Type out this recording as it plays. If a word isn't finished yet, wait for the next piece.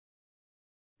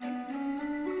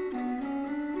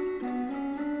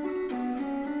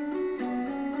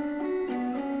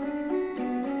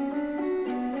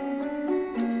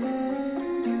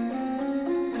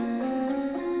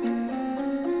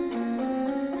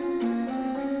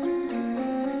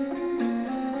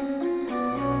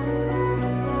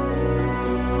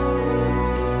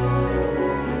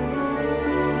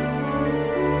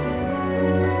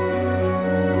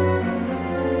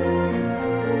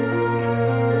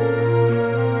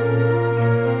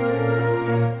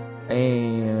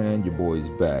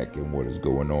back, and what is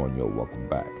going on, yo? Welcome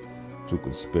back to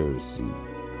Conspiracy,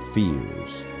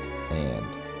 Fears, and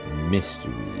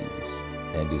Mysteries.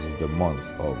 And this is the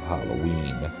month of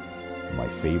Halloween, my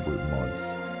favorite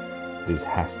month. This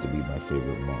has to be my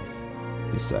favorite month,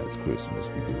 besides Christmas,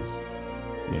 because,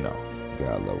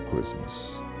 gotta love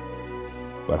Christmas.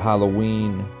 But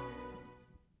Halloween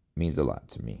means a lot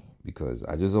to me, because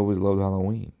I just always loved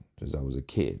Halloween, since I was a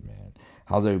kid, man.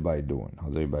 How's everybody doing?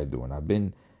 I've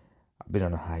been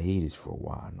on a hiatus for a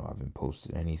while. I haven't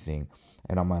posted anything.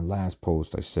 And on my last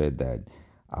post, I said that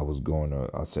I'll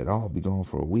be going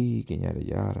for a week and yada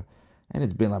yada. And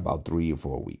it's been about 3 or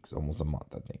 4 weeks, almost a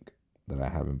month, I think, that I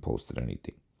haven't posted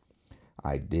anything.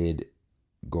 I did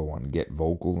go on Get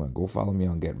Vocal, and go follow me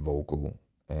on Get Vocal.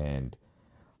 And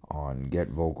on Get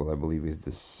Vocal, I believe is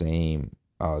the same.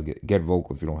 Get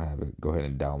Vocal, if you don't have it, go ahead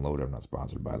and download it. I'm not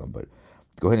sponsored by them, but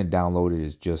go ahead and download it.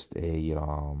 It's just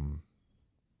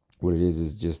what it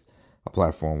is just a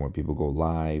platform where people go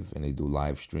live and they do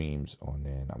live streams on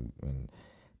there. And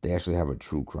they actually have a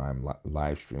true crime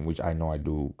live stream, which I know I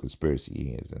do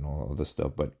conspiracy and all other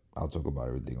stuff, but I'll talk about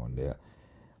everything on there.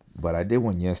 But I did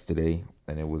one yesterday,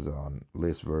 and it was on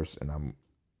Listverse,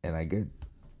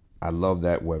 I love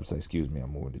that website. Excuse me,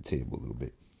 I'm moving the table a little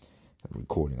bit. I'm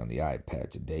recording on the iPad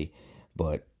today,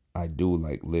 but I do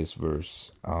like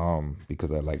Listverse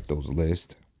because I like those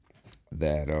lists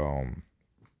that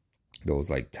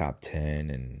those like top 10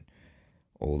 and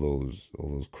all those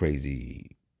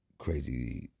crazy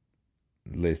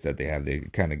lists that they have. They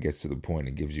kind of gets to the point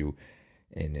and gives you,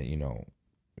 and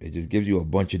it just gives you a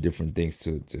bunch of different things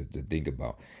to think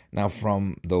about. Now,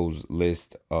 from those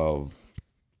lists of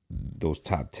those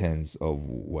top 10s of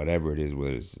whatever it is,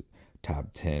 whether it's top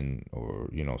 10 or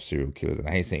serial killers, and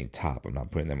I ain't saying top, I'm not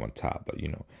putting them on top, but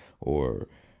or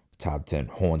top 10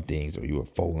 hauntings or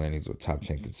UFO landings or top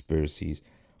 10 conspiracies.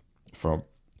 From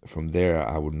there,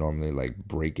 I would normally like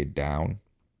break it down,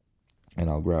 and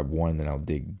I'll grab one, then I'll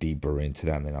dig deeper into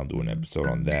that, and then I'll do an episode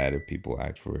on that if people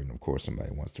ask for it, and of course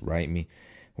somebody wants to write me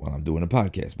while I'm doing a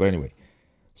podcast. But anyway,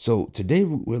 so today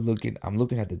I'm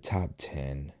looking at the top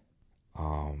 10.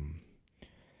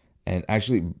 And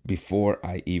actually, before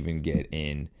I even get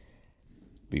in,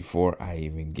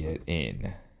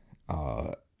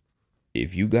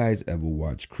 if you guys ever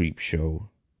watch Creepshow,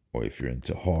 or if you're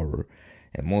into horror,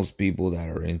 and most people that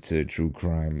are into true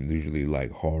crime usually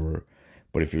like horror,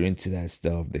 but if you're into that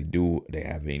stuff, they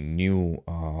have a new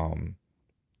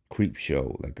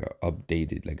Creepshow, like a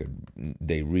updated,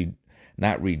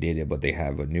 not redid it, but they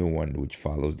have a new one which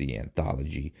follows the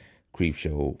anthology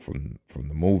Creepshow from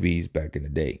the movies back in the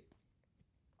day.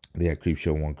 They had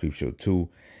Creepshow 1, Creepshow 2,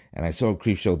 and I saw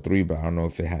Creepshow 3, but I don't know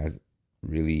if it has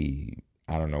really,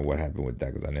 I don't know what happened with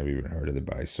that, because I never even heard of it,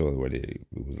 but I saw where it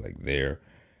was like there.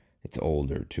 It's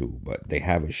older too, but they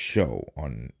have a show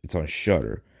it's on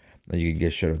Shudder. Now you can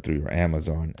get Shudder through your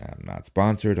Amazon. I'm not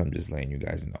sponsored, I'm just letting you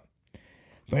guys know.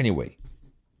 But anyway,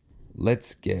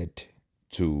 let's get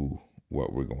to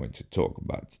what we're going to talk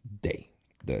about today.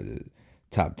 The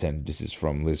top 10, this is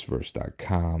from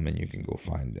listverse.com, and you can go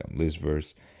find it on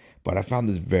Listverse. But I found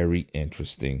this very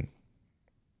interesting.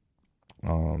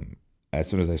 As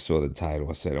soon as I saw the title,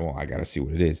 I said, I got to see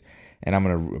what it is. And I'm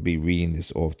going to be reading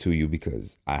this off to you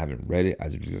because I haven't read it.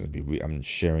 I'm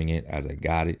sharing it as I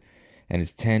got it. And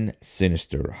it's 10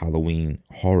 sinister Halloween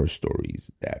horror stories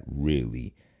that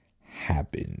really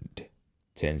happened.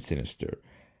 10 sinister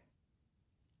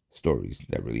stories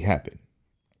that really happened.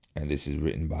 And this is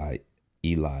written by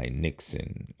Eli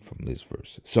Nixon from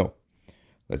Listverse. So,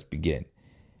 let's begin.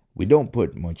 We don't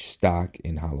put much stock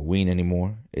in Halloween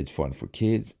anymore. It's fun for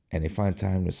kids, and they find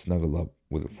time to snuggle up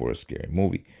for a scary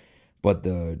movie. But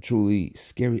the truly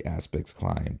scary aspects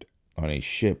climbed on a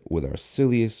ship with our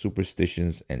silliest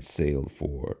superstitions and sailed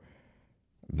for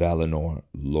Valinor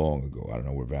long ago. I don't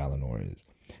know where Valinor is.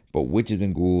 But witches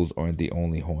and ghouls aren't the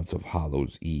only haunts of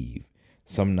Hallows Eve.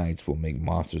 Some nights will make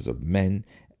monsters of men,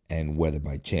 and whether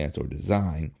by chance or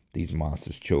design, these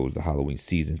monsters chose the Halloween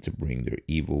season to bring their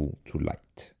evil to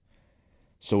light.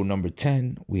 So number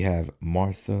 10, we have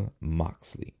Martha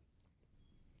Moxley.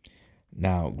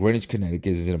 Now, Greenwich,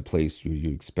 Connecticut isn't a place where you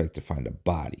expect to find a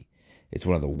body. It's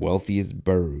one of the wealthiest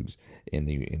burgs in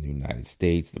the United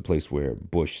States, the place where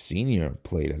Bush Sr.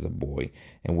 played as a boy,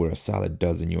 and where a solid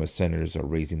dozen U.S. senators are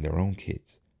raising their own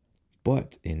kids.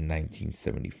 But in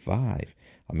 1975,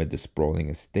 amid the sprawling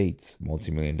estates,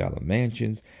 multi-million-dollar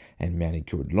mansions, and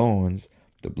manicured lawns,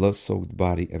 the blood-soaked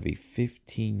body of a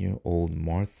 15-year-old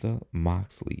Martha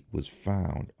Moxley was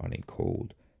found on a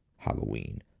cold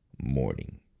Halloween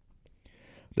morning.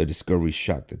 The discovery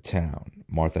shocked the town.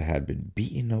 Martha had been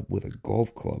beaten up with a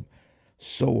golf club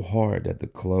so hard that the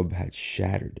club had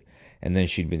shattered, and then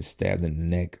she'd been stabbed in the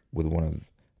neck with one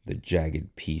of the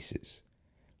jagged pieces.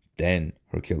 Then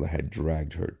her killer had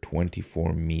dragged her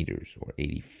 24 meters or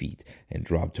 80 feet and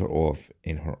dropped her off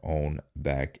in her own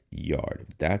backyard.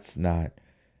 If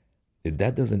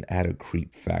that doesn't add a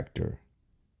creep factor,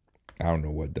 I don't know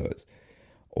what does.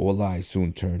 All eyes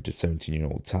soon turned to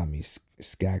 17-year-old Tommy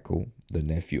Skakel, the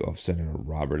nephew of Senator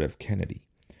Robert F. Kennedy.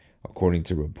 According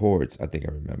to reports, I think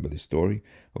I remember this story.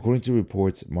 According to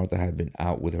reports, Martha had been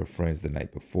out with her friends the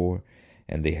night before,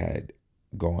 and they had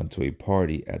gone to a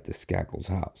party at the Skakels'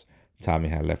 house. Tommy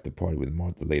had left the party with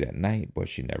Martha late at night, but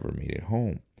she never made it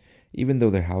home, even though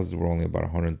their houses were only about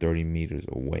 130 meters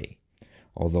away.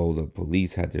 Although the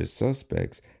police had their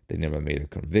suspects, they never made a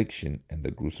conviction, and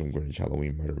the gruesome Greenwich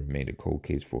Halloween murder remained a cold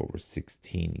case for over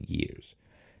 16 years.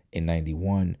 In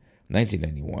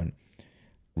 1991,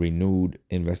 renewed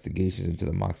investigations into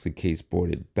the Moxley case brought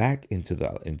it back into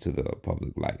the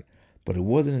public light. But it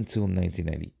wasn't until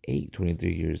 1998,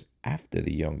 23 years after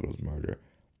the young girl's murder,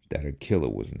 that her killer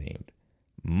was named.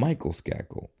 Michael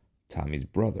Skakel, Tommy's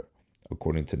brother.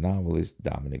 According to novelist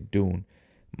Dominic Doon,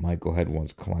 Michael had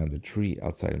once climbed a tree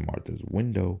outside Martha's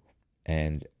window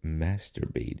and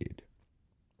masturbated.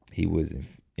 He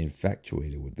was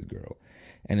infatuated with the girl.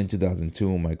 And in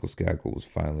 2002, Michael Skakel was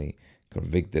finally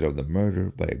convicted of the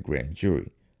murder by a grand jury.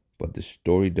 But the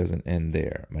story doesn't end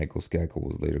there. Michael Skakel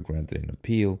was later granted an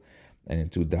appeal, and in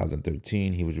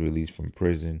 2013, he was released from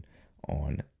prison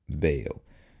on bail.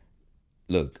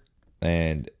 Look,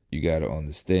 and you got to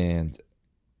understand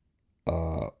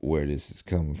where this is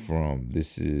coming from.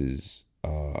 This is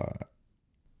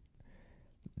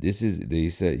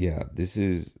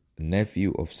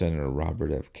nephew of Senator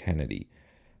Robert F. Kennedy.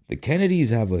 The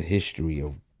Kennedys have a history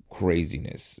of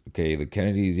craziness. Okay, the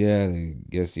Kennedys, I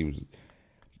guess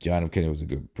John F. Kennedy was a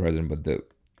good president, but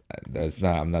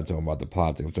I'm not talking about the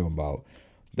politics. I'm talking about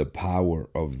the power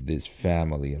of this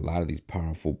family. A lot of these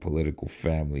powerful political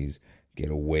families get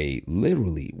away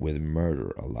literally with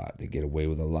murder a lot. They get away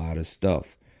with a lot of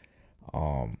stuff.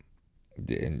 And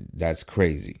that's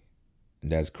crazy.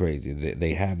 That's crazy.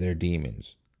 They have their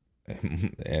demons,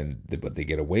 but they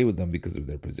get away with them because of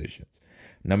their positions.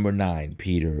 Number 9,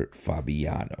 Peter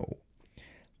Fabiano.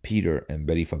 Peter and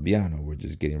Betty Fabiano were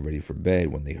just getting ready for bed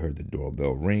when they heard the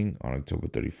doorbell ring on October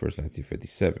 31st,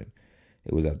 1957.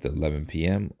 It was after 11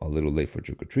 p.m., a little late for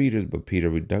trick-or-treaters, but Peter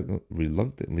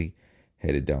reluctantly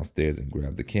headed downstairs and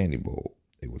grabbed the candy bowl.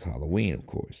 It was Halloween, of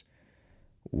course.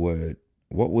 What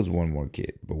was one more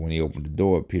kid? But when he opened the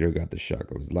door, Peter got the shock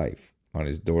of his life. On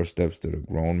his doorstep stood a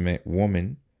grown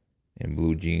woman in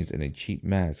blue jeans and a cheap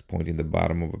mask, pointing the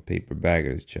bottom of a paper bag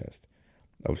at his chest.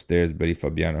 Upstairs, Betty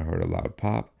Fabiano heard a loud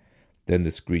pop, then the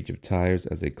screech of tires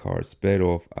as a car sped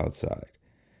off outside.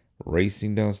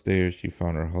 Racing downstairs, she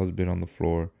found her husband on the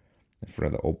floor in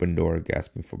front of the open door,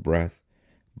 gasping for breath,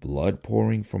 blood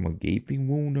pouring from a gaping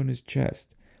wound on his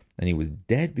chest, and he was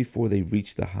dead before they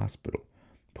reached the hospital.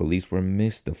 Police were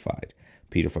mystified.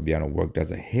 Peter Fabiano worked as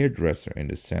a hairdresser in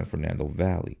the San Fernando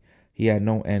Valley. He had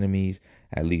no enemies,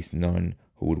 at least none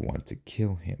who would want to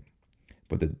kill him.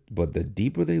 But the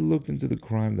deeper they looked into the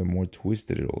crime, the more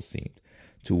twisted it all seemed.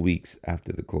 2 weeks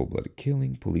after the cold-blooded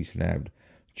killing, police nabbed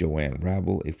Joanne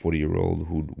Rabel, a 40-year-old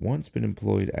who'd once been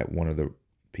employed at one of the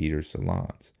Peter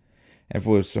salons. And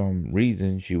for some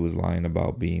reason, she was lying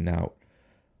about being out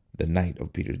the night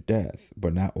of Peter's death.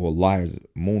 But not all liars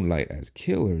moonlight as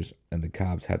killers, and the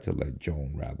cops had to let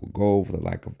Joan Rabel go for the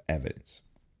lack of evidence.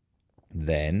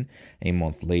 Then, a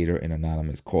month later, an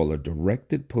anonymous caller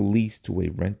directed police to a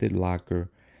rented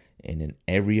locker in an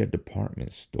area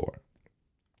department store.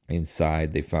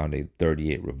 Inside, they found a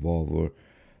 .38 revolver,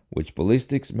 which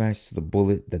ballistics matched to the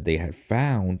bullet that they had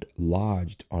found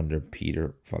lodged under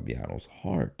Peter Fabiano's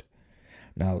heart.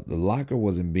 Now, the locker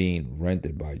wasn't being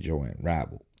rented by Joanne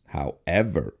Rabel.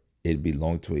 However, it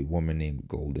belonged to a woman named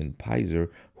Golden Pizer,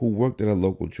 who worked at a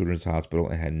local children's hospital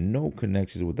and had no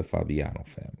connections with the Fabiano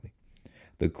family.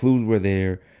 The clues were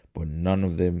there, but none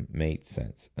of them made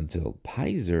sense until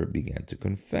Pizer began to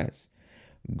confess.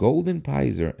 Golden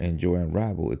Pizer and Joanne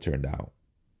Rabel, it turned out,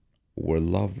 were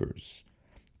lovers.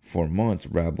 For months,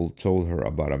 Rabel told her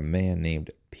about a man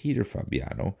named Peter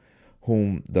Fabiano,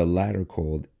 whom the latter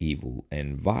called evil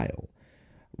and vile.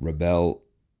 Rabel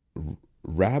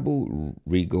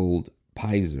regaled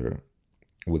Pizer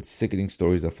with sickening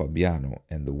stories of Fabiano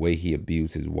and the way he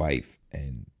abused his wife,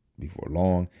 and before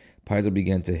long, Pizer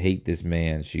began to hate this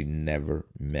man she never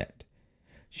met.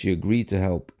 She agreed to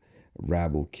help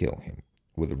Rabel kill him.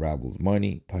 With Rabel's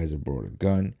money, Pizer brought a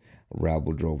gun.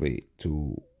 Rabel drove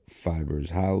to Faber's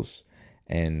house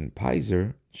And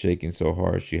Pizer, shaking so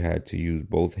hard she had to use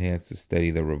both hands to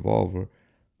steady the revolver,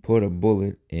 put a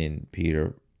bullet in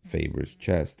Peter Faber's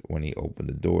chest when he opened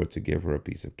the door to give her a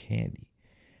piece of candy.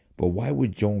 But why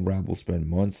would Joan Rabel spend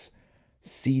months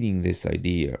seeding this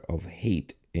idea of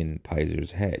hate in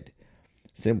Pizer's head?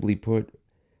 Simply put,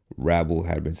 Rabel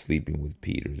had been sleeping with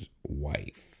Peter's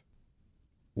wife.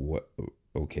 What?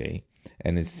 Okay.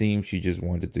 And it seemed she just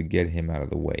wanted to get him out of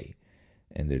the way.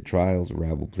 In their trials,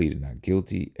 Rabel pleaded not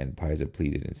guilty and Pizer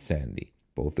pleaded insanity.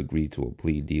 Both agreed to a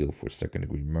plea deal for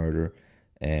second-degree murder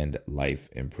and life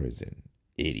in prison.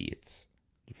 Idiots.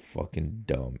 Fucking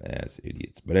dumb-ass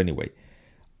idiots. But anyway,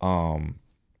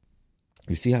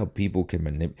 you see how people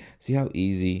can see how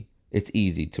it's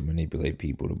easy to manipulate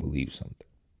people to believe something.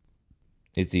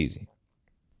 It's easy.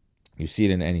 You see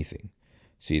it in anything.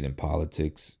 You see it in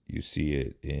politics. You see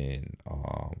it in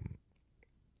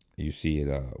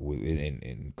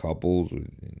in couples,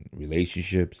 in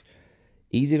relationships.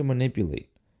 Easy to manipulate.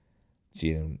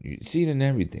 You see it in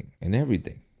everything.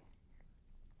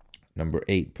 Number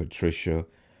 8, Patricia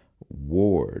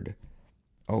Ward.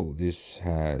 Oh, this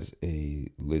has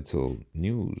a little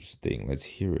news thing. Let's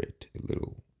hear it. A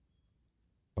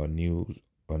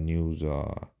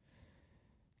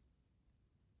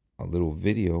little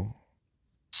video.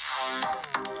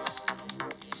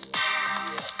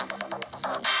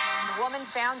 Woman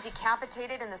found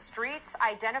decapitated in the streets,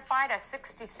 identified as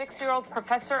 66-year-old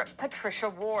Professor Patricia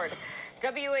Ward.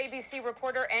 WABC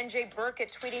reporter NJ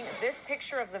Burkett tweeting this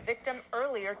picture of the victim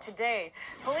earlier today.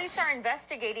 Police are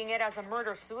investigating it as a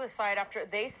murder-suicide after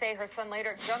they say her son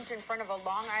later jumped in front of a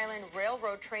Long Island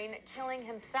Railroad train, killing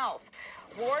himself.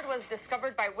 Ward was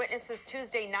discovered by witnesses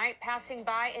Tuesday night passing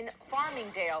by in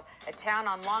Farmingdale, a town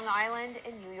on Long Island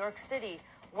in New York City.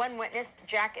 One witness,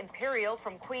 Jack Imperial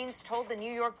from Queens, told the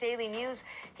New York Daily News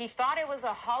he thought it was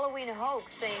a Halloween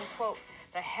hoax, saying, quote,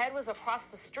 "The head was across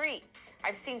the street.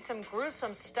 I've seen some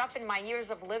gruesome stuff in my years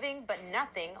of living, but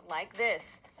nothing like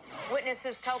this."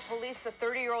 Witnesses tell police the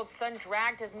 30-year-old son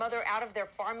dragged his mother out of their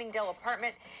Farmingdale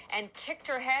apartment and kicked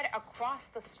her head across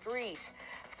the street.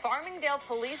 Farmingdale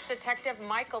Police Detective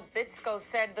Michael Bitsko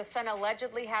said the son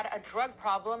allegedly had a drug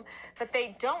problem, but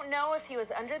they don't know if he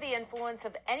was under the influence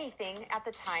of anything at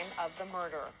the time of the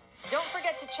murder. Don't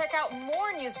forget to check out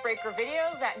more Newsbreaker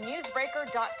videos at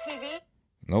newsbreaker.tv.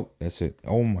 Nope, that's it.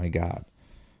 Oh my God.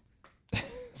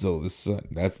 So the son,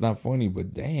 that's not funny,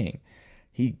 but dang.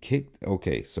 He kicked.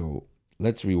 Okay, so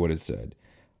let's read what it said.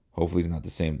 Hopefully it's not the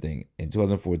same thing. In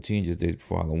 2014, just days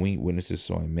before Halloween, witnesses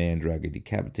saw a man drag a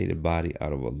decapitated body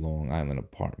out of a Long Island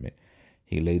apartment.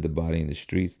 He laid the body in the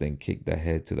streets, then kicked the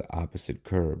head to the opposite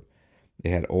curb. They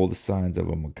had all the signs of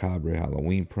a macabre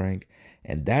Halloween prank,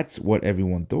 and that's what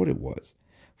everyone thought it was.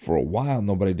 For a while,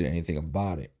 nobody did anything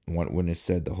about it. One witness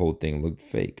said the whole thing looked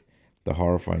fake. The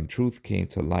horrifying truth came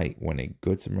to light when a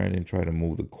Good Samaritan tried to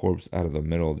move the corpse out of the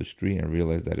middle of the street and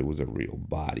realized that it was a real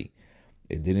body.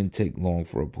 It didn't take long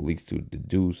for police to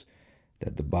deduce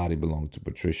that the body belonged to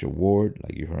Patricia Ward,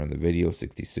 like you heard in the video,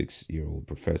 66-year-old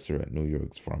professor at New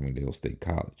York's Farmingdale State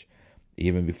College.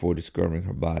 Even before discovering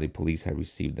her body, police had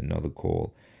received another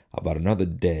call about another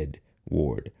dead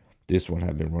Ward. This one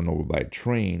had been run over by a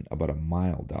train about a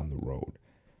mile down the road.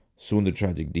 Soon the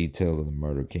tragic details of the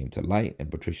murder came to light,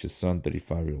 and Patricia's son,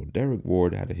 35-year-old Derek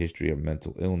Ward, had a history of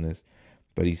mental illness,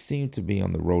 but he seemed to be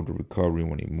on the road to recovery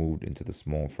when he moved into the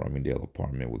small Farmingdale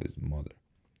apartment with his mother.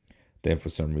 Then for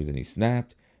some reason he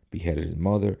snapped, beheaded his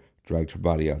mother, dragged her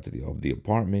body out of the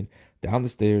apartment, down the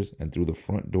stairs, and through the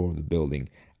front door of the building.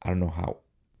 I don't know how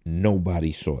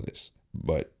nobody saw this,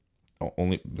 but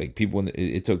only like people.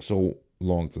 It took so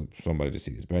long for somebody to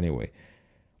see this. But anyway,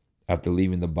 after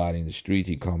leaving the body in the streets,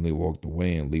 he calmly walked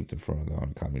away and leaped in front of the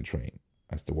oncoming train.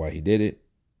 As to why he did it,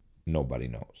 nobody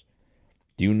knows.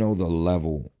 Do you know the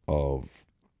level of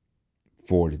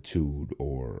fortitude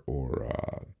or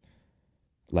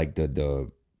like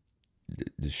the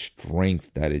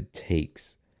strength that it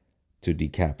takes to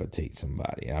decapitate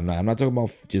somebody? I'm not talking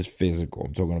about just physical.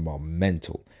 I'm talking about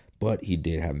mental. But he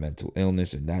did have mental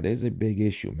illness, and that is a big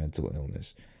issue, mental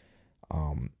illness,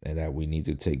 and that we need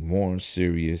to take more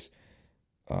serious,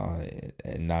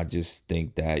 and not just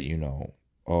think that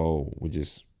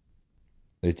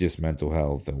it's just mental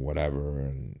health and whatever.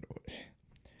 And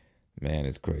man,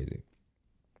 it's crazy.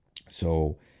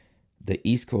 So the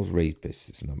East Coast rapist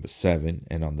is number 7.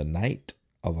 And on the night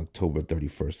of October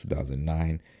 31st,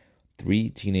 2009, 3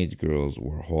 teenage girls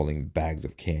were hauling bags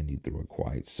of candy through a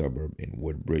quiet suburb in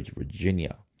Woodbridge,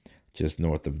 Virginia. Just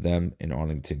north of them in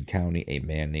Arlington County, a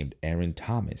man named Aaron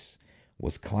Thomas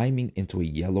was climbing into a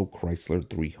yellow Chrysler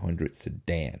 300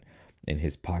 sedan. In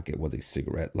his pocket was a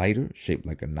cigarette lighter shaped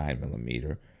like a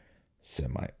 9mm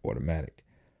semi-automatic.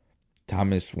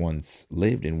 Thomas once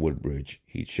lived in Woodbridge.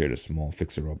 He shared a small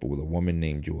fixer-upper with a woman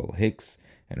named Joelle Hicks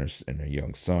and her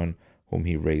young son, whom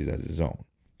he raised as his own.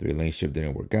 The relationship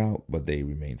didn't work out, but they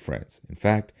remained friends. In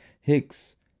fact,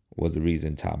 Hicks was the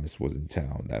reason Thomas was in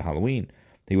town that Halloween.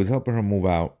 He was helping her move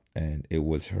out, and it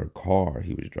was her car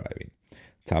he was driving.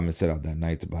 Thomas set out that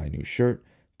night to buy a new shirt,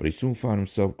 but he soon found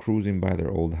himself cruising by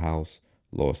their old house,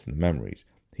 lost in the memories.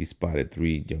 He spotted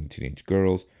 3 young teenage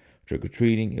girls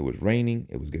trick-or-treating. It was raining.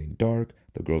 It was getting dark.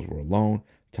 The girls were alone.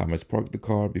 Thomas parked the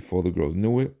car before the girls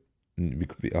knew it.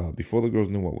 Before the girls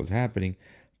knew what was happening,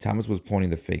 Thomas was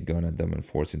pointing the fake gun at them and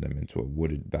forcing them into a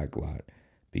wooded back lot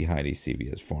behind a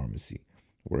CVS pharmacy,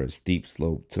 where a steep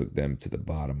slope took them to the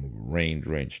bottom of a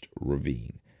rain-drenched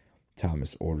ravine.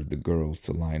 Thomas ordered the girls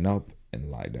to line up and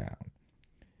lie down.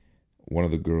 One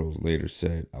of the girls later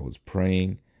said, "I was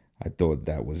praying. I thought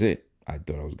that was it. I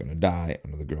thought I was going to die."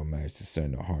 Another girl managed to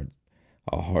send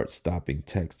a heart-stopping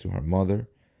text to her mother.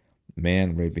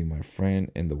 "Man raping my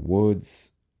friend in the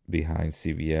woods behind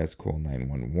CVS. Call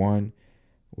 911.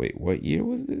 Wait, what year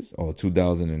was this? Oh,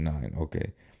 2009.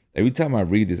 Okay. Every time I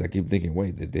read this, I keep thinking,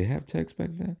 wait, did they have text back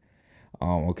then?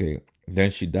 Okay.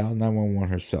 Then she dialed 911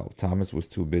 herself. Thomas was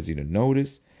too busy to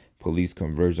notice. Police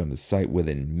converged on the site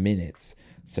within minutes,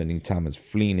 sending Thomas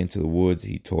fleeing into the woods.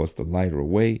 He tossed the lighter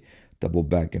away, doubled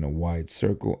back in a wide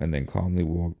circle, and then calmly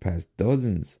walked past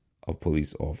dozens of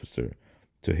police officers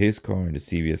to his car in the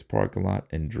CVS parking lot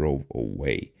and drove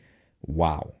away.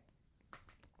 Wow.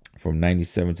 From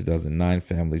 1997 to 2009,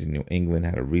 families in New England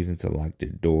had a reason to lock their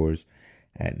doors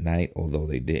at night, although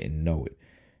they didn't know it.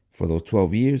 For those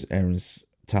 12 years, Aaron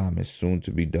Thomas, soon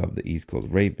to be dubbed the East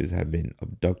Coast Rapist, had been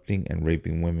abducting and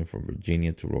raping women from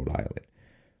Virginia to Rhode Island.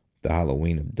 The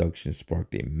Halloween abduction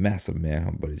sparked a massive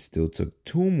manhunt, but it still took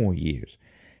 2 more years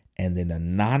and an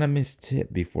anonymous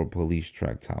tip before police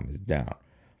tracked Thomas down.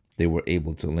 They were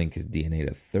able to link his DNA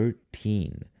to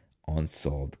 13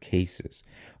 unsolved cases.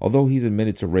 Although he's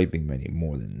admitted to raping many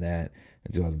more than that,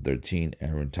 in 2013,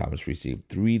 Aaron Thomas received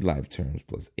 3 life terms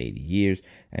plus 80 years,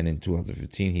 and in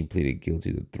 2015, he pleaded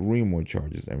guilty to 3 more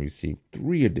charges and received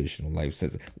 3 additional life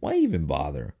sentences. Why even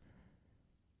bother?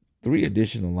 3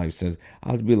 additional life sentences.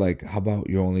 I'll be like, how about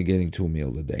you're only getting 2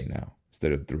 meals a day now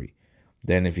instead of 3?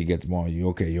 Then if he gets more,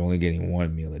 you're only getting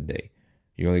 1 meal a day.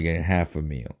 You're only getting half a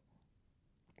meal.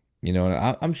 You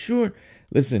know, I'm sure.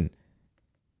 Listen,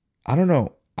 I don't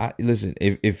know. Listen,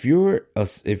 if you're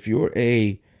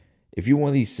one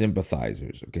of these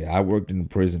sympathizers, okay, I worked in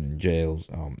prison and jails.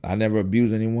 I never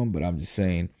abused anyone, but I'm just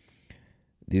saying,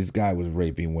 this guy was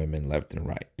raping women left and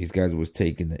right. These guys was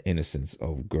taking the innocence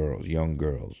of girls, young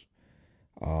girls.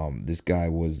 This guy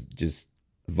was just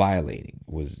violating,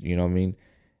 you know what I mean?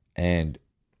 And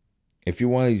if you're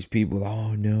one of these people,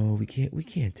 oh no, we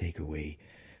can't take away.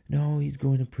 No, he's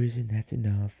going to prison. That's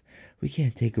enough. We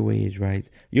can't take away his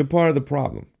rights. You're part of the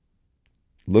problem.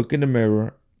 Look in the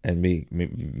mirror and be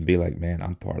like, man,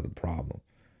 I'm part of the problem.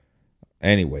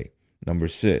 Anyway, number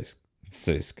 6,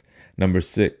 the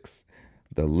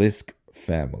Lisk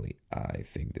family. I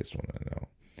think this one I know.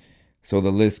 So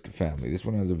the Lisk family. This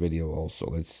one has a video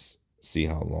also. Let's see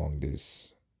how long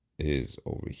this is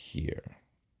over here.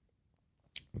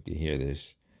 We can hear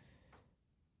this.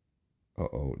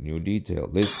 New detail.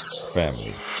 Lisk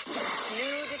family.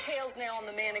 New details now on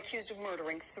the man accused of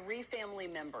murdering 3 family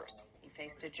members. He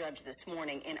faced a judge this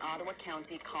morning in Ottawa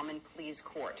County Common Pleas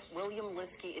Court. William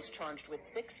Liske is charged with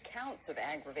 6 counts of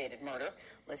aggravated murder.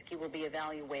 Liske will be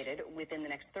evaluated within the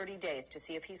next 30 days to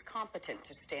see if he's competent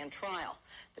to stand trial.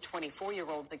 The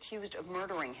 24-year-old's accused of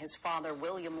murdering his father,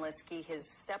 William Liske, his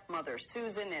stepmother,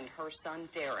 Susan, and her son,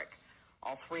 Derek.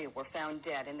 All 3 were found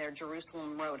dead in their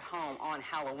Jerusalem Road home on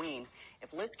Halloween.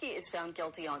 If Liske is found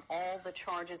guilty on all the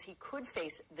charges, he could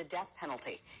face the death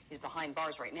penalty. He's behind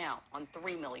bars right now on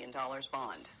 $3 million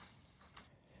bond.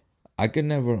 I can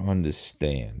never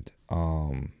understand.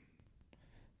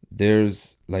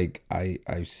 There's like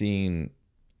I've seen,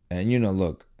 and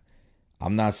look,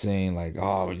 I'm not saying like,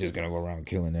 oh, we're just gonna go around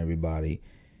killing everybody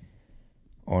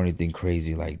or anything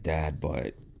crazy like that,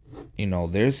 but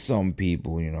there's some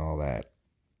people, that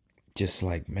just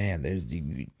like, man,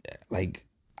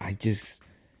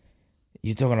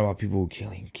 you're talking about people who are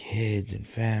killing kids and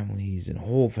families and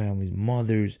whole families,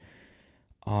 mothers.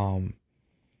 And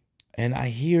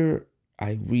I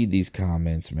read these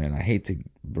comments, man. I hate to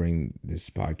bring this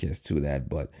podcast to that,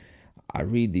 but I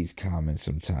read these comments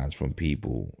sometimes from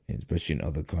people, especially in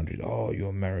other countries. Oh, you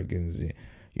Americans,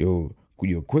 you're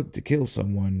quick to kill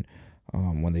someone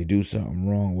when they do something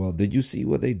wrong. Well, did you see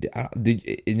what they did?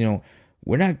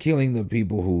 We're not killing the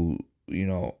people who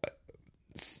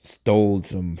stole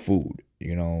some food,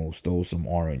 stole some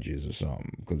oranges or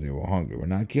something because they were hungry. We're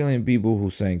not killing people who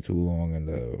sang too long in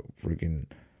the freaking,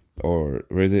 or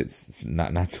is it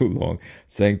not too long,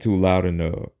 sang too loud in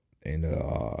the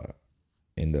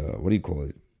what do you call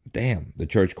it? Damn, the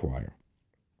church choir.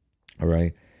 All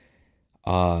right.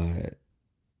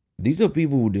 These are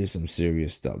people who did some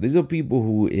serious stuff. These are people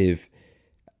who, if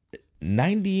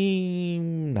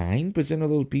 99% of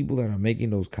those people that are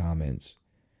making those comments,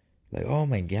 like, oh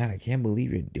my God, I can't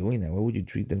believe you're doing that. Why would you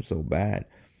treat them so bad?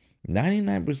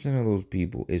 99% of those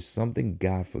people, if something,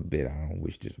 God forbid, I don't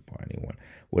wish this upon anyone,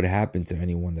 would happen to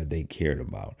anyone that they cared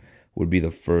about, would be the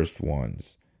first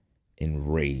ones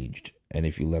enraged. And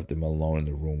if you left them alone in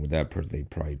the room with that person, they'd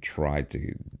probably try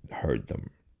to hurt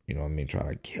them. You know what I mean? Try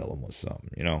to kill them or something,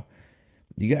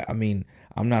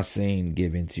 I'm not saying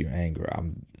give in to your anger.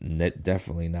 I'm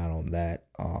definitely not on that.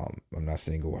 I'm not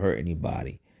saying go hurt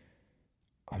anybody.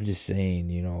 I'm just saying,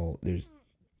 there's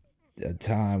a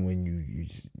time when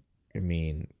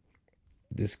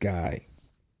this guy,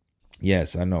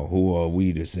 yes, I know, who are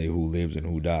we to say who lives and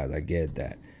who dies? I get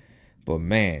that. But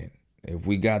man, if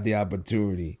we got the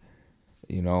opportunity,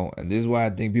 and this is why I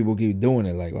think people keep doing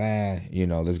it, like,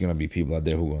 there's going to be people out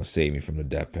there who are going to save me from the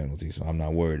death penalty, so I'm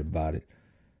not worried about it.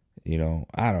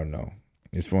 I don't know.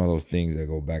 It's one of those things that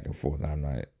go back and forth. I don't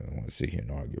want to sit here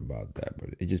and argue about that,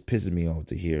 but it just pisses me off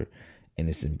to hear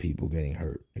innocent people getting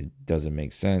hurt. It doesn't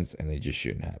make sense, and it just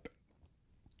shouldn't happen.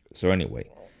 So anyway,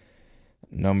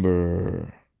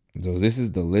 this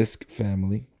is the Lisk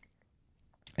family,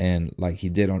 and like he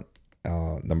did on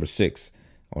number 6.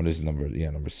 Oh, this is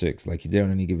number 6. Like he did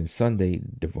on any given Sunday,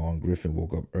 Devon Griffin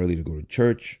woke up early to go to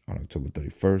church on October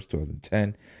 31st,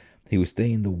 2010. He was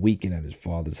staying the weekend at his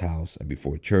father's house, and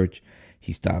before church,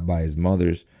 he stopped by his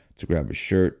mother's to grab a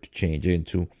shirt to change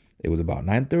into. It was about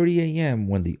 9:30 a.m.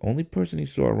 when the only person he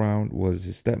saw around was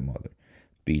his stepmother,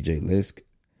 BJ Lisk.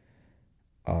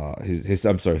 His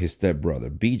stepbrother,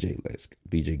 BJ Lisk.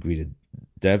 BJ greeted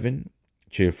Devin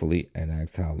cheerfully and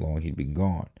asked how long he'd be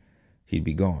gone.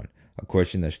 A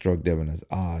question that struck Devin as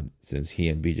odd, since he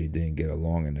and BJ didn't get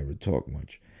along and never talked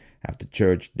much. After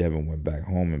church, Devin went back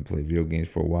home and played video games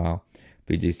for a while.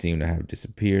 BJ seemed to have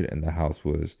disappeared, and the house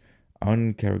was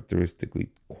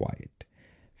uncharacteristically quiet.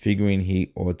 Figuring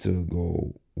he ought to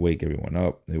go wake everyone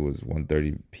up, it was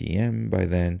 1:30 p.m. by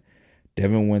then.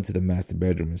 Devin went to the master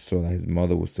bedroom and saw that his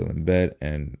mother was still in bed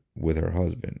and with her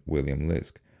husband, William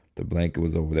Lisk. The blanket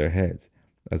was over their heads,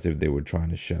 as if they were trying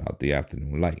to shut out the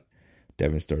afternoon light.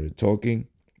 Devin started talking,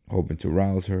 hoping to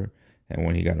rouse her, and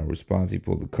when he got no response, he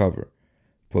pulled the cover.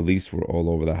 Police were all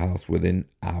over the house within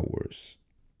hours.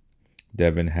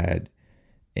 Devin had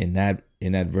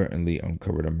inadvertently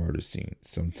uncovered a murder scene.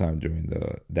 Sometime during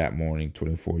that morning,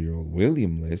 24-year-old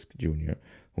William Lisk Jr.,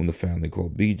 whom the family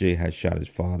called BJ, had shot his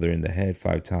father in the head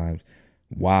 5 times.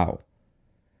 Wow.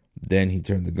 Then he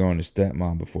turned the gun on his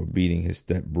stepmom before beating his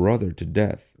stepbrother to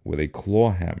death with a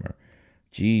claw hammer.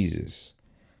 Jesus.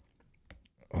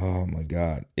 Oh my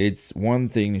God. It's one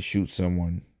thing to shoot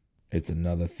someone. It's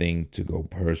another thing to go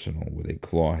personal with a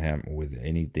claw hammer, with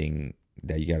anything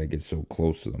that you got to get so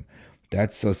close to them.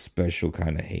 That's a special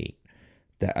kind of hate.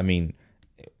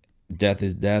 Death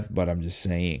is death, but I'm just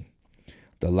saying.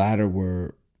 The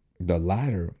latter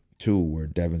two were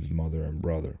Devin's mother and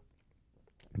brother.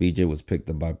 BJ was picked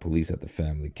up by police at the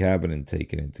family cabin and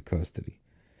taken into custody.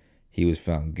 He was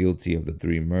found guilty of the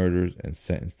 3 murders and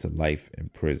sentenced to life in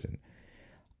prison.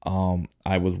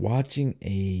 I was watching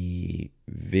a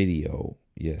video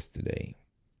yesterday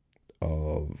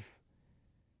of,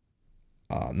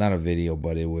 not a video,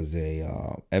 but it was a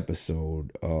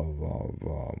episode of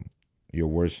Your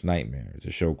Worst Nightmare. It's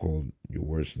a show called Your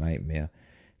Worst Nightmare.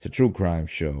 It's a true crime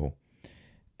show.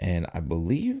 And I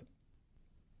believe,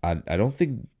 I don't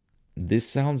think this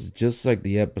sounds just like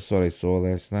the episode I saw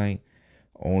last night.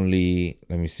 Only,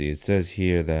 let me see. It says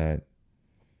here that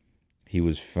he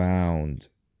was found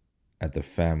at the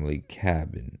family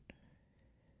cabin.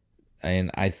 And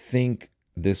I think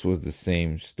this was the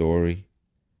same story.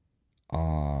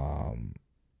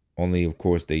 Only, of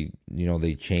course, they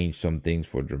changed some things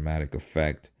for dramatic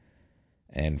effect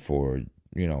and for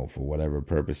whatever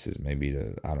purposes,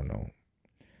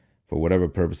 for whatever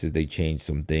purposes they changed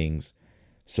some things.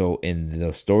 So in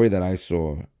the story that I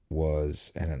saw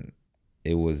was, and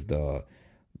it was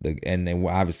and they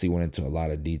obviously went into a lot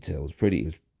of detail. It was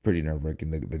pretty nerve-wracking.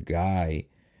 The guy,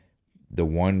 the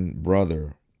one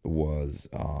brother was,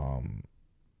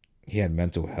 he had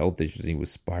mental health issues. He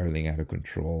was spiraling out of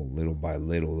control little by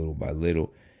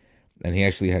little. And he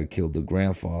actually had killed the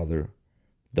grandfather,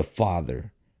 the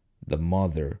father, the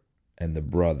mother, and the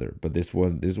brother. But this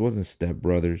wasn't Step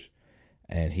Brothers,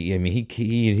 and he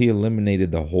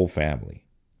eliminated the whole family.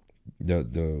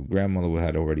 The grandmother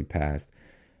had already passed,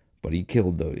 but he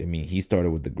killed he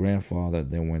started with the grandfather,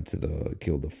 then went to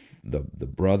killed the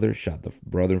brother, shot the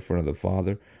brother in front of the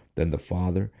father, then the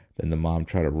father, then the mom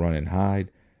tried to run and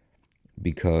hide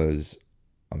because,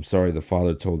 I'm sorry, the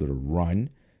father told her to run,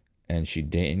 and she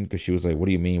didn't because she was like, "What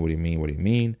do you mean? What do you mean? What do you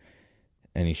mean?"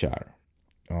 And he shot her.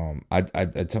 I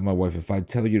tell my wife, if I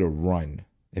tell you to run,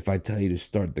 if I tell you to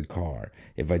start the car,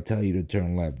 if I tell you to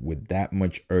turn left with that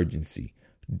much urgency,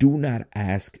 do not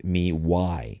ask me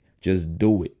why. Just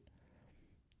do it.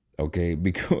 Okay?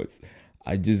 Because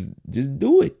I just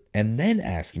do it and then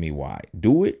ask me why.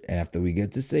 Do it, and after we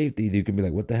get to safety, you can be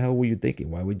like, "What the hell were you thinking?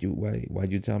 Why'd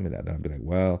you tell me that?" Then I'll be like,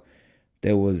 "Well,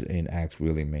 there was an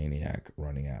axe-wielding maniac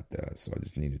running after us, so I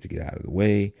just needed to get out of the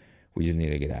way. We just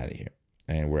needed to get out of here.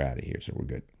 And we're out of here, so we're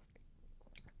good."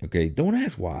 Okay? Don't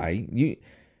ask why. You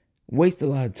waste a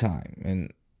lot of time,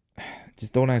 and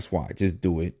just don't ask why. Just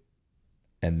do it,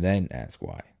 and then ask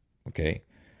why. Okay?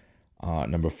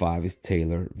 Number 5 is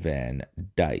Taylor Van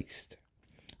Dyst.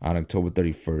 On October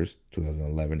 31st,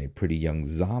 2011, a pretty young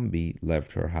zombie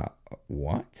left her house.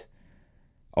 What?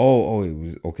 Oh, it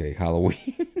was, okay,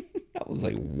 Halloween. I was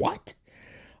like, what?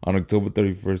 On October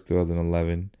 31st,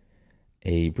 2011,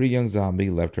 a pretty young zombie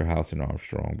left her house in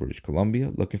Armstrong, British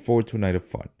Columbia, looking forward to a night of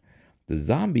fun. The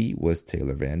zombie was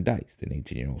Taylor Van Dyst, an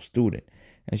 18-year-old student,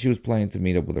 and she was planning to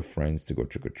meet up with her friends to go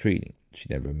trick-or-treating. She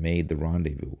never made the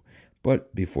rendezvous,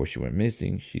 but before she went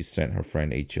missing, she sent her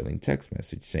friend a chilling text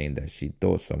message saying that she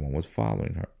thought someone was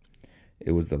following her.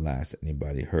 It was the last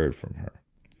anybody heard from her.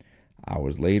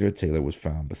 Hours later, Taylor was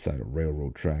found beside a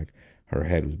railroad track. Her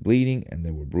head was bleeding, and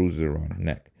there were bruises around her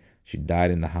neck. She died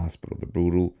in the hospital. The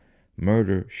brutal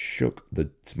murder shook the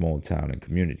small town and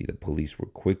community. The police were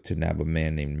quick to nab a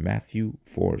man named Matthew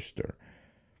Forrester,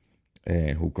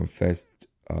 and who confessed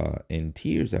in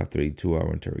tears after a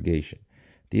 2-hour interrogation.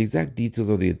 The exact details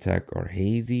of the attack are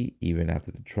hazy even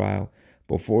after the trial,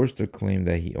 but Forrester claimed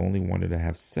that he only wanted to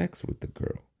have sex with the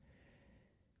girl.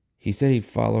 He said he'd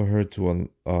follow her to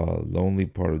a lonely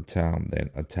part of town, then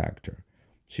attacked her.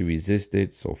 She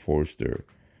resisted, so Forrester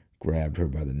grabbed her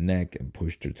by the neck and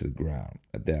pushed her to the ground.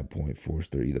 At that point,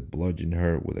 Forrester either bludgeoned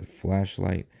her with a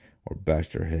flashlight or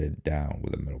bashed her head down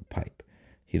with a metal pipe.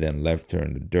 He then left her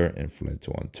in the dirt and fled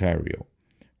to Ontario,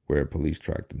 where police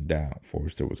tracked him down.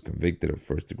 Forrester was convicted of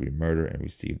first-degree murder and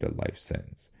received a life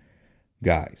sentence.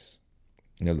 Guys,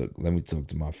 now look, let me talk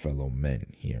to my fellow men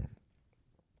here.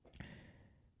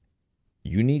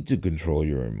 You need to control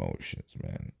your emotions,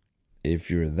 man. If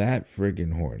you're that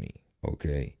friggin' horny,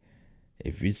 okay?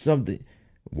 If you're something,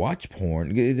 watch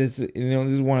porn. This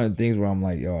is one of the things where I'm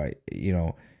like,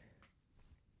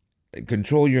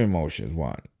 control your emotions,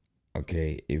 one.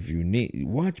 Okay? If you need,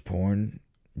 watch porn,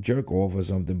 jerk off or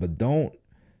something, but don't,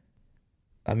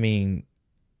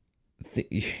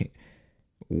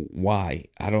 why?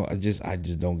 I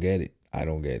just don't get it. I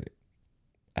don't get it.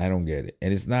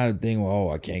 And it's not a thing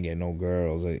where, I can't get no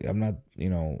girls. I'm not,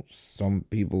 some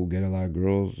people get a lot of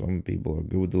girls. Some people are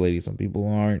good with the ladies. Some people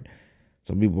aren't.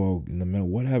 Some people are in the middle,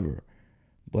 whatever.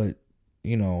 But,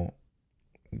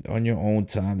 on your own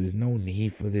time, there's no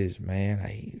need for this, man.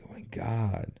 Oh my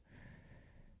God.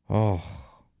 Oh,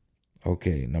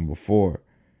 okay. Number 4,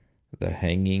 the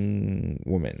hanging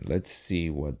woman. Let's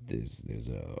see what there's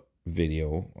a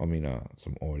video.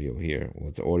 Some audio here.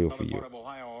 What's audio for you? Part of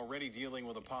Ohio already dealing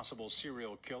with a possible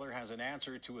serial killer has an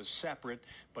answer to a separate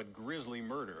but grisly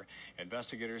murder.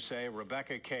 Investigators say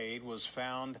Rebecca Cade was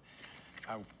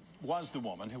the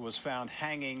woman who was found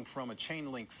hanging from a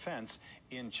chain-link fence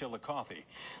in Chillicothe.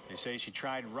 They say she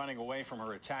tried running away from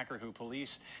her attacker, who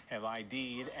police have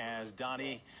ID'd as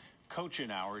Donnie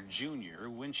Kochenauer Jr.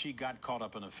 when she got caught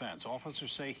up in a fence.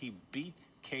 Officers say he beat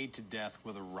Cade to death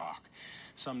with a rock.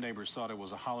 Some neighbors thought it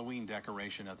was a Halloween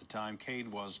decoration at the time. Cade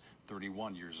was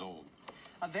 31 years old.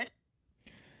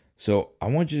 So I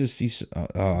want you to see,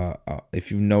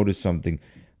 if you've noticed something,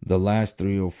 the last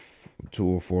 2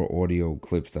 or 4 audio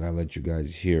clips that I let you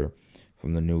guys hear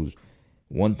from the news,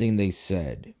 one thing they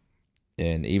said,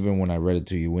 and even when I read it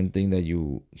to you, one thing that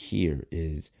you hear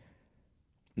is,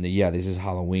 this is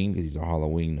Halloween, because these are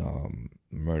Halloween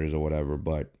murders or whatever,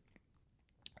 but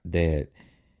that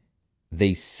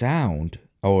they don't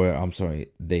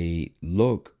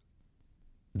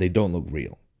look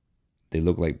real. They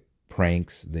look like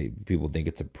pranks. People think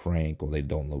it's a prank, or they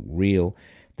don't look real.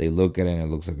 They look at it and it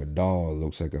looks like a doll. It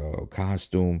looks like a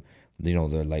costume. They're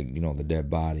like, the dead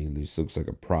body. This looks like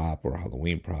a prop or a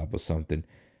Halloween prop or something.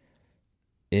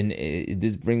 and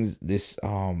this brings this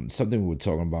something we were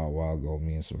talking about a while ago,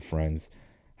 me and some friends,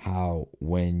 how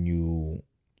when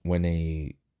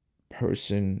a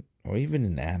person or even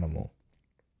an animal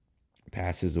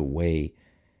passes away,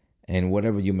 and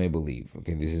whatever you may believe,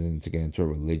 okay, this isn't to get into a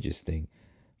religious thing,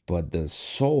 but the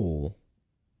soul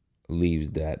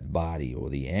leaves that body, or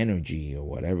the energy, or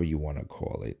whatever you want to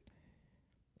call it,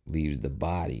 leaves the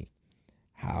body,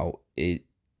 how it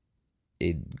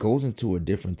goes into a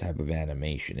different type of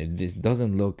animation. It just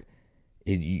doesn't look,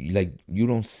 like you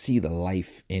don't see the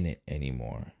life in it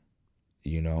anymore.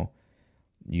 You know,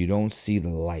 you don't see the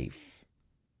life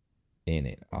in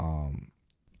it.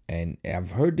 And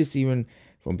I've heard this even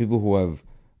from people who have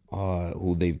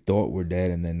who they've thought were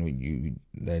dead, and then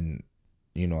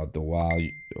after a while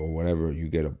or whatever, you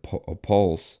get a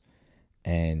pulse,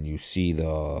 and you see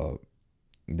that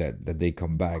they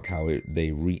come back, how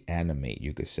they reanimate,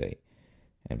 you could say.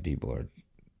 And people are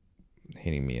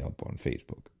hitting me up on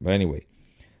Facebook. But anyway,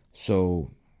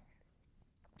 so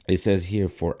it says here,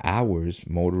 for hours,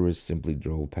 motorists simply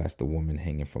drove past the woman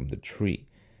hanging from the tree.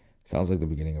 Sounds like the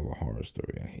beginning of a horror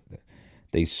story. I hate that.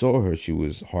 They saw her. She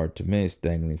was hard to miss,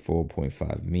 dangling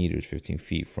 4.5 meters, 15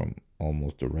 feet from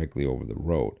almost directly over the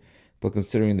road. But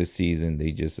considering the season,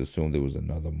 they just assumed it was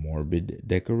another morbid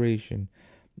decoration.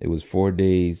 It was 4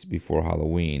 days before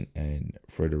Halloween, and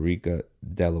Frederica,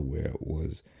 Delaware,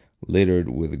 was littered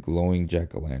with glowing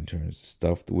jack-o'-lanterns,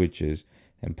 stuffed witches,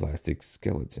 and plastic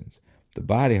skeletons. The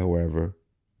body, however,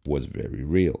 was very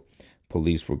real.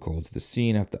 Police were called to the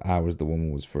scene. After hours, the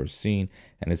woman was first seen,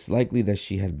 and it's likely that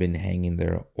she had been hanging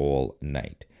there all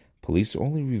night. Police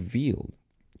only revealed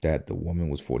that the woman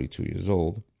was 42 years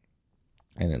old,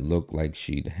 and it looked like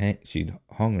she'd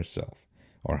hung herself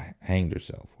or hanged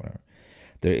herself, whatever.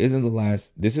 This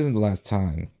isn't the last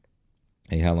time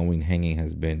a Halloween hanging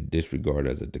has been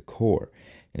disregarded as a decor.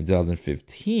 In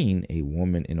 2015, a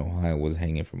woman in Ohio was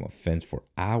hanging from a fence for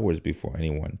hours before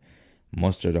anyone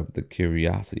mustered up the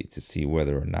curiosity to see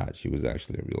whether or not she was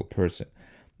actually a real person.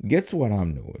 Guess what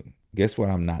I'm doing? Guess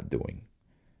what I'm not doing?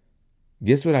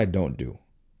 Guess what I don't do?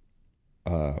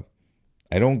 I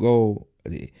don't go.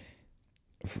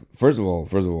 First of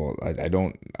all, I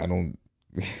don't I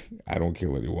don't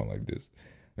kill anyone like this.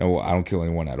 No, I don't kill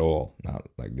anyone at all. Not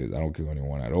like this. I don't kill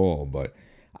anyone at all. But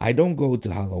I don't go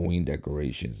to Halloween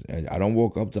decorations. I don't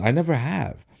walk up to. I never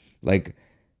have. Like,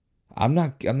 I'm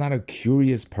not a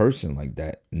curious person like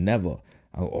that. Never.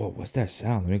 Oh, what's that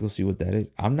sound? Let me go see what that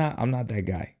is. I'm not that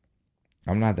guy.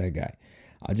 I'm not that guy.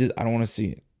 I don't want to see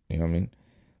it. You know what I mean?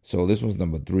 So this was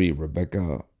number 3.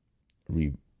 Rebecca,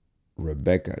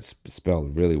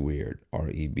 spelled really weird.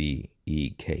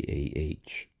 Rebekah,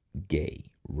 Gay.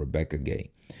 Rebecca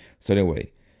Gay. So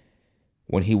anyway,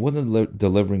 when he wasn't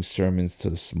delivering sermons to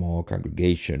the small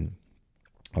congregation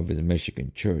of his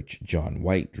Michigan church, John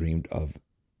White dreamed of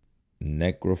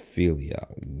necrophilia.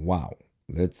 Wow.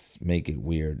 Let's make it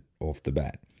weird off the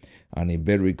bat. On a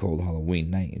bitterly cold Halloween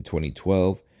night in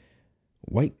 2012,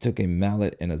 White took a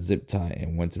mallet and a zip tie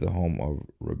and went to the home of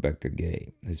Rebecca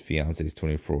Gay, his fiance's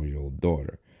 24-year-old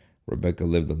daughter. Rebecca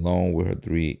lived alone with a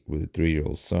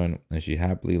 3-year-old son, and she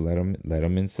happily let him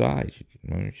inside.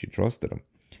 She trusted him.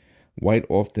 White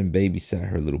often babysat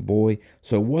her little boy,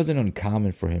 so it wasn't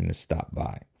uncommon for him to stop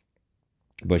by.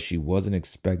 But she wasn't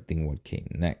expecting what came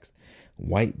next.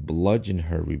 White bludgeoned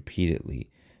her repeatedly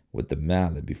with the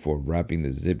mallet before wrapping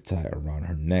the zip tie around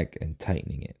her neck and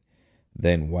tightening it.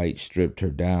 Then White stripped her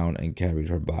down and carried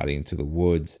her body into the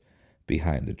woods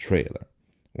behind the trailer.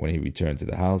 When he returned to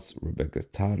the house, Rebecca's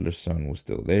toddler son was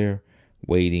still there,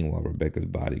 waiting while Rebecca's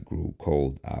body grew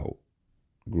cold out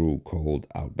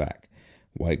back.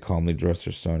 White calmly dressed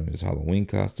her son in his Halloween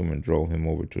costume and drove him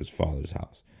over to his father's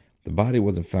house. The body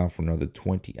wasn't found for another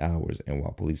 20 hours, and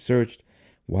while police searched,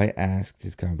 White asked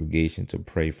his congregation to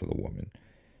pray for the woman.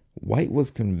 White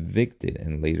was convicted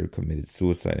and later committed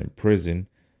suicide in prison.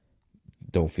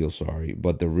 Don't feel sorry,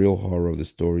 but the real horror of the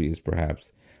story is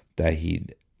perhaps that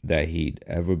he'd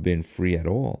ever been free at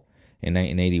all. In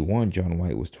 1981, John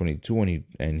White was 22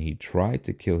 and he tried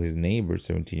to kill his neighbor,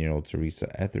 17-year-old Teresa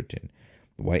Etherton.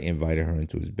 White invited her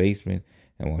into his basement,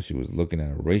 and while she was looking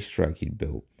at a racetrack he'd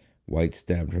built, White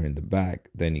stabbed her in the back.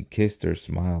 Then he kissed her,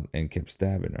 smiled, and kept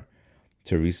stabbing her.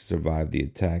 Teresa survived the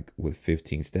attack with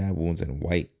 15 stab wounds, and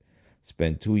White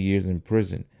spent 2 years in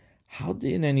prison. How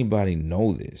didn't anybody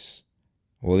know this?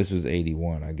 Well, this was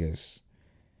 81, I guess.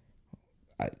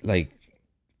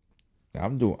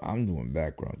 I'm doing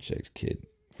background checks, kid.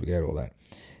 Forget all that.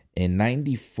 In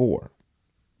 94,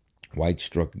 White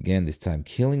struck again, this time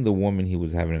killing the woman he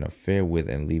was having an affair with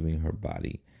and leaving her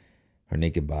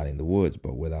naked body in the woods.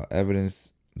 But without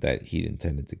evidence that he'd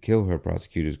intended to kill her,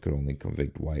 prosecutors could only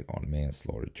convict White on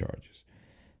manslaughter charges.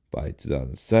 By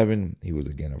 2007, he was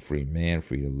again a free man,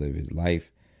 free to live his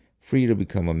life, free to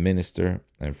become a minister,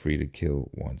 and free to kill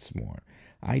once more.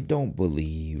 I don't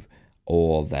believe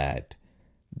all that.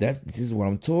 This is what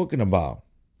I'm talking about.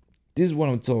 This is what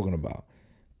I'm talking about.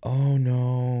 Oh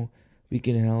no, we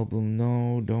can help him.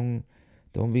 No, don't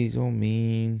be so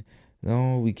mean.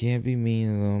 No, we can't be mean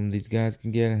to them. These guys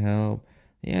can get help.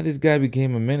 Yeah, this guy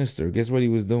became a minister. Guess what he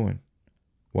was doing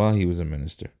while he was a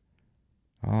minister?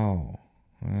 Oh,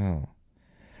 well.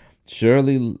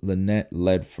 Shirley Lynette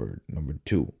Ledford, number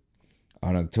 2.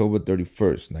 On October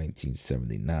 31st,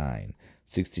 1979,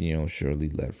 16-year-old Shirley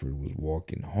Ledford was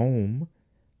walking home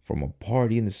from a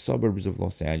party in the suburbs of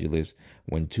Los Angeles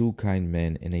when 2 kind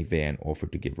men in a van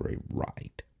offered to give her a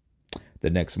ride.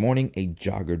 The next morning, a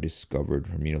jogger discovered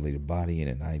her mutilated body in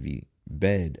an ivy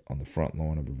bed on the front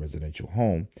lawn of a residential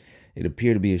home. It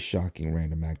appeared to be a shocking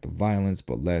random act of violence,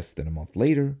 but less than a month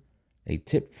later, a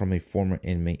tip from a former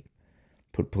inmate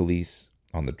put police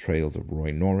on the trails of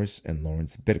Roy Norris and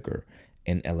Lawrence Bittaker,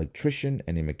 an electrician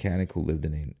and a mechanic who lived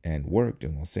in and worked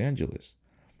in Los Angeles.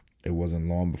 It wasn't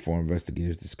long before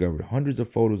investigators discovered hundreds of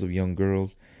photos of young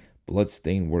girls,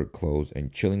 blood-stained work clothes,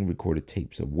 and chilling recorded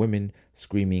tapes of women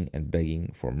screaming and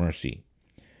begging for mercy.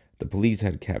 The police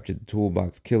had captured the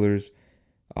Toolbox Killers.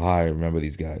 I remember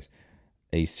these guys.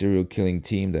 A serial killing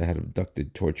team that had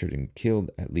abducted, tortured, and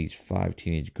killed at least 5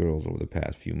 teenage girls over the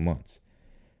past few months.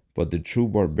 But the true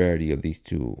barbarity of these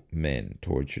 2 men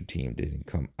torture team didn't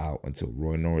come out until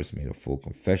Roy Norris made a full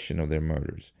confession of their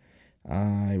murders.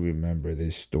 I remember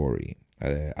this story.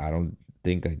 I don't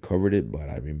think I covered it, but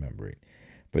I remember it.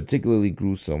 Particularly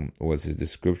gruesome was his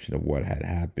description of what had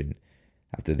happened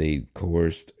after they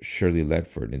coerced Shirley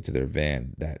Ledford into their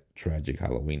van that tragic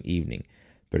Halloween evening.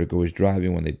 Bittaker was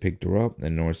driving when they picked her up,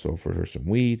 and Norris offered her some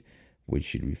weed, which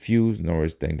she refused.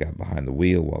 Norris then got behind the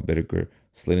wheel while Bittaker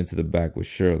slid into the back with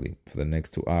Shirley. For the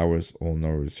next 2 hours, all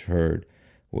Norris heard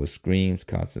was screams,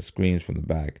 constant screams from the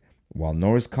back. While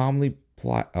Norris calmly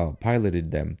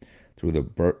piloted them through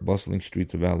the bustling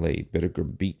streets of L.A.,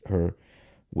 Bittaker beat her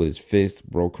with his fist,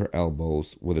 broke her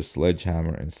elbows with a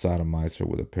sledgehammer, and sodomized her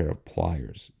with a pair of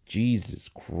pliers. Jesus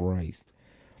Christ.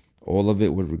 All of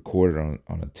it was recorded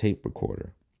on a tape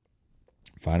recorder.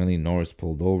 Finally, Norris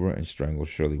pulled over and strangled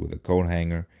Shirley with a coat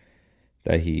hanger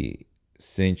that he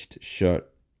cinched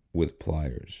shut with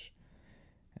pliers.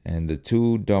 And the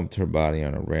 2 dumped her body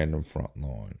on a random front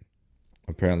lawn.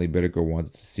 Apparently, Bittaker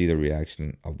wanted to see the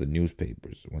reaction of the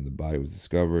newspapers. When the body was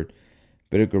discovered,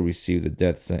 Bittaker received a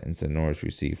death sentence and Norris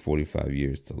received 45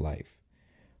 years to life.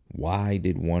 Why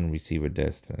did one receive a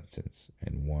death sentence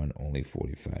and one only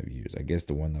 45 years? I guess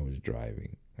the one that was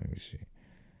driving. Let me see.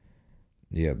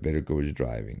 Yeah, Bittaker was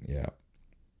driving. Yeah.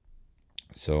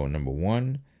 So, number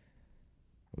 1.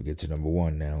 We'll get to number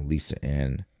 1 now. Lisa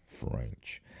Ann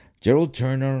French. Gerald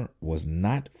Turner was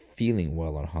not feeling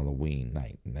well on Halloween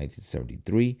night in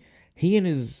 1973. He and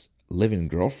his living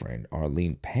girlfriend,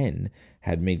 Arlene Penn,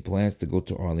 had made plans to go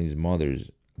to Arlene's mother's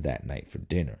that night for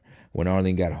dinner. When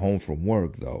Arlene got home from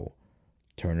work, though,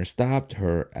 Turner stopped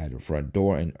her at her front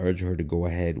door and urged her to go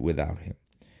ahead without him.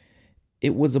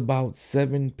 It was about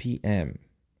 7 p.m.,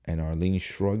 and Arlene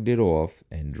shrugged it off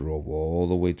and drove all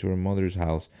the way to her mother's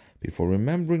house before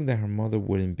remembering that her mother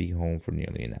wouldn't be home for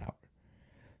nearly an hour.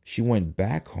 She went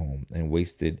back home and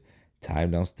wasted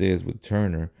time downstairs with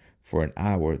Turner for an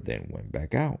hour, then went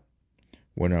back out.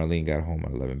 When Arlene got home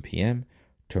at 11 p.m.,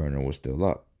 Turner was still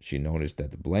up. She noticed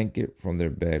that the blanket from their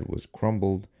bed was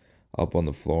crumbled up on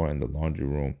the floor in the laundry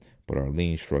room, but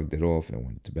Arlene shrugged it off and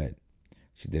went to bed.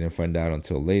 She didn't find out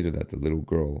until later that the little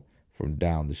girl from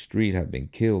down the street had been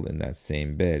killed in that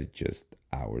same bed just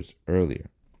hours earlier.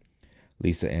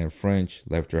 Lisa Ann French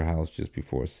left her house just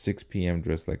before 6 p.m.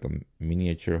 dressed like a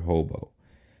miniature hobo,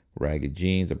 ragged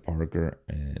jeans, a parka,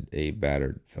 and a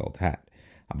battered felt hat.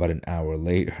 About an hour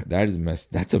later, that's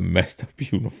a messed up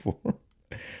uniform.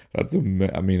 That's a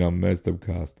messed up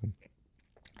costume.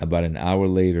 About an hour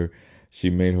later, she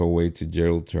made her way to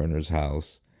Gerald Turner's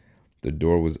house. The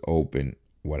door was open.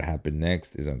 What happened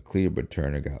next is unclear, but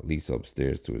Turner got Lisa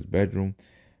upstairs to his bedroom,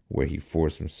 where he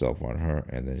forced himself on her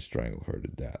and then strangled her to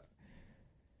death.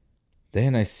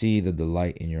 Then I see the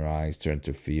delight in your eyes turn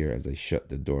to fear as I shut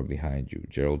the door behind you.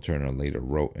 Gerald Turner later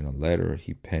wrote in a letter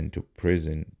he penned to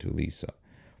prison to Lisa.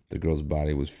 The girl's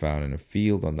body was found in a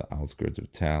field on the outskirts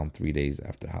of town 3 days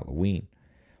after Halloween.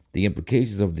 The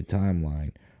implications of the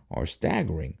timeline are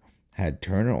staggering. Had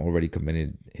Turner already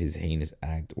committed his heinous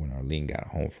act when Arlene got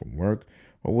home from work,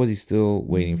 or was he still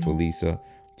waiting for Lisa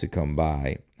to come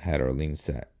by? Had Arlene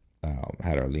sat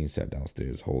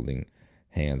downstairs holding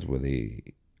hands with a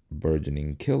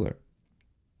burgeoning killer.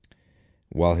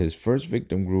 While his first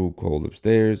victim grew cold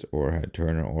upstairs, or had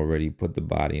Turner already put the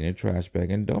body in a trash bag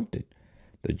and dumped it,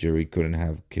 the jury couldn't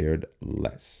have cared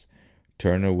less.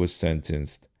 Turner was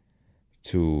sentenced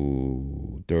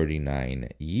to 39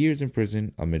 years in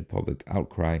prison amid public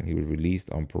outcry. He was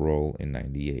released on parole in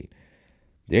 1998.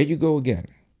 There you go again.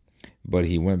 But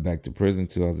he went back to prison in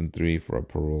 2003 for a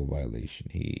parole violation.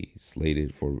 He is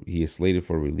slated for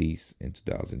release in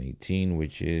 2018,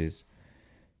 which is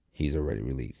he's already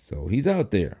released. So he's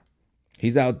out there.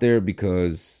 He's out there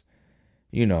because,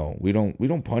 we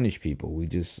don't punish people. We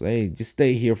just say, just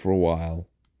stay here for a while.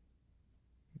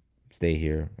 Stay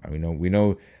here. We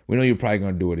know you're probably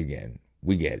gonna do it again.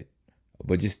 We get it.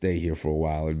 But just stay here for a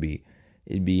while. It'd be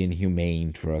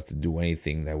inhumane for us to do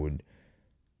anything that would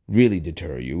really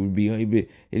deter you.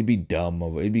 It'd be dumb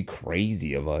it'd be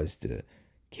crazy of us to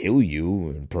kill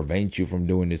you and prevent you from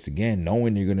doing this again,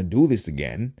 knowing you're gonna do this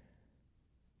again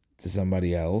to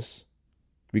somebody else.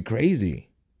 It'd be crazy.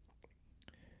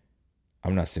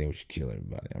 I'm not saying we should kill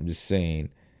everybody. I'm just saying,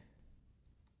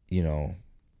 I don't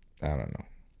know.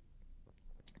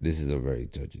 This is a very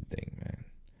touching thing, man.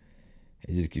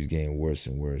 It just keeps getting worse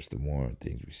and worse the more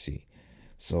things we see.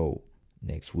 So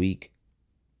next week,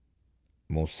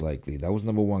 most likely, that was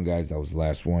number one, guys. That was the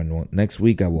last one. Next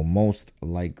week, I will most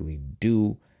likely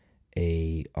do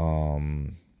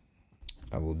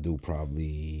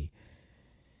probably.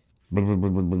 What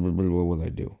will I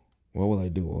do? What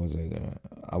was I gonna?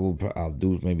 I'll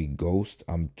do maybe Ghost.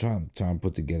 I'm trying to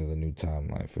put together the new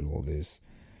timeline for all this.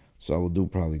 So I will do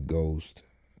probably Ghost.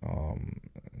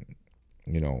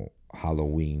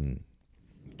 Halloween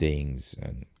things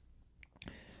and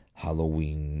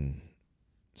Halloween,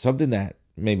 something that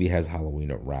maybe has Halloween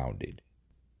around it.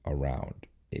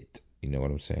 You know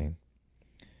what I'm saying?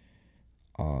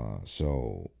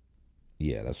 So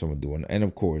yeah, that's what I'm doing. And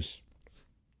of course,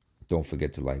 don't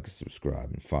forget to like and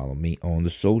subscribe and follow me on the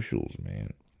socials,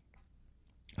 man.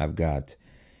 I've got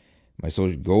my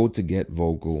social. Go to Get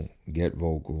Vocal.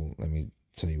 Let me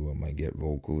tell you what my Get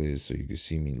Vocal is so you can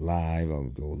see me live. I'll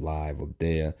go live up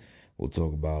there. We'll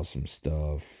talk about some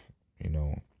stuff,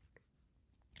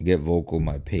 Get Vocal,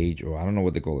 my page, or I don't know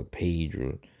what they call it, page,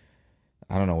 or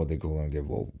I don't know what they call it on Get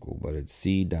Vocal, but it's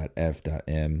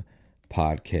c.f.m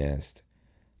podcast.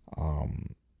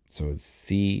 So it's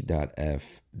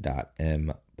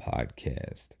c.f.m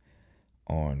podcast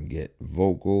on Get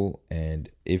Vocal. And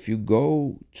if you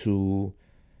go to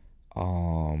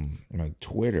my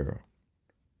Twitter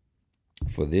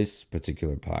for this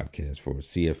particular podcast, for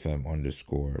CFM_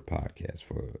 podcast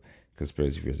for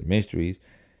Conspiracy Fears and Mysteries,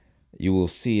 you will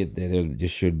see it there. There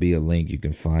should be a link. You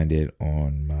can find it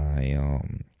on my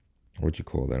on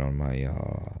my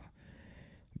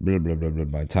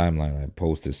my timeline. I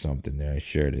posted something there. I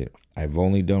shared it. I've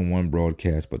only done one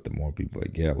broadcast, but the more people I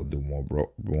get, I will do more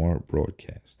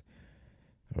broadcasts.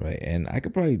 All right, and I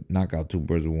could probably knock out two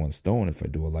birds with one stone if I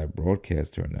do a live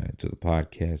broadcast, turn that into the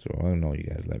podcast, or I don't know. You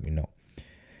guys let me know.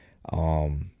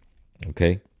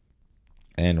 Okay,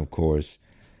 and of course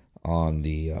on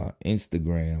the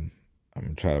Instagram, I'm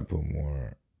gonna try to put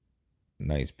more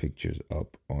nice pictures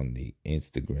up on the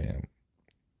Instagram.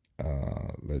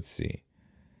 Let's see.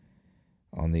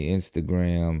 On the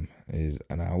Instagram is,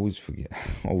 and I always forget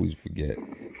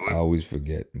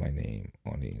my name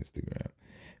on the Instagram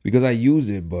because I use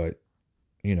it, but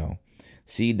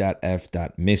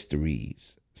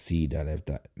c.f.mysteries.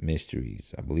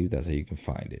 c.f.mysteries. I believe that's how you can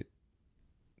find it.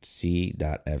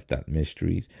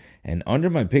 c.f.mysteries. And under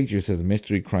my picture it says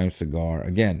Mystery Crime Cigar.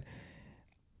 Again,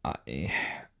 I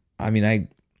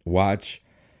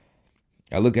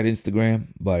look at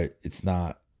Instagram, but it's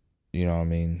not,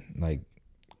 like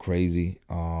crazy.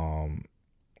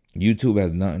 YouTube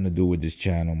has nothing to do with this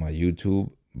channel, my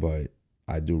YouTube, but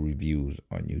I do reviews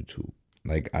on YouTube.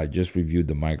 Like I just reviewed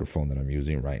the microphone that I'm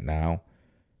using right now,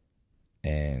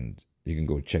 and you can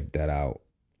go check that out.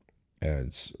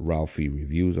 It's Ralphie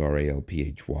Reviews,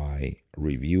 RALPHY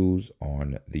Reviews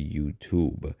on the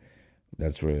YouTube.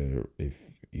 That's where if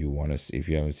you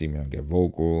haven't seen me on Get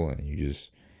Vocal and you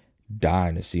just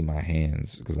dying to see my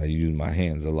hands, because I use my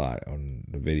hands a lot on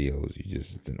the videos.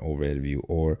 It's an overhead view,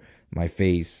 or my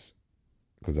face,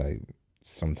 because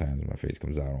sometimes my face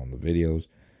comes out on the videos.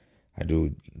 I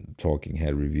do talking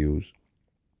head reviews.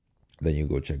 Then you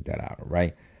go check that out, all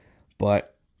right?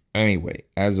 But anyway,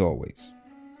 as always,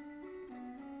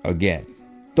 again,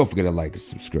 don't forget to like and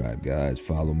subscribe, guys.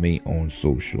 Follow me on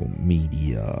social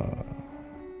media.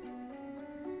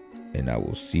 And I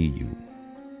will see you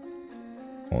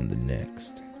on the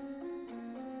next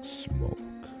smoke.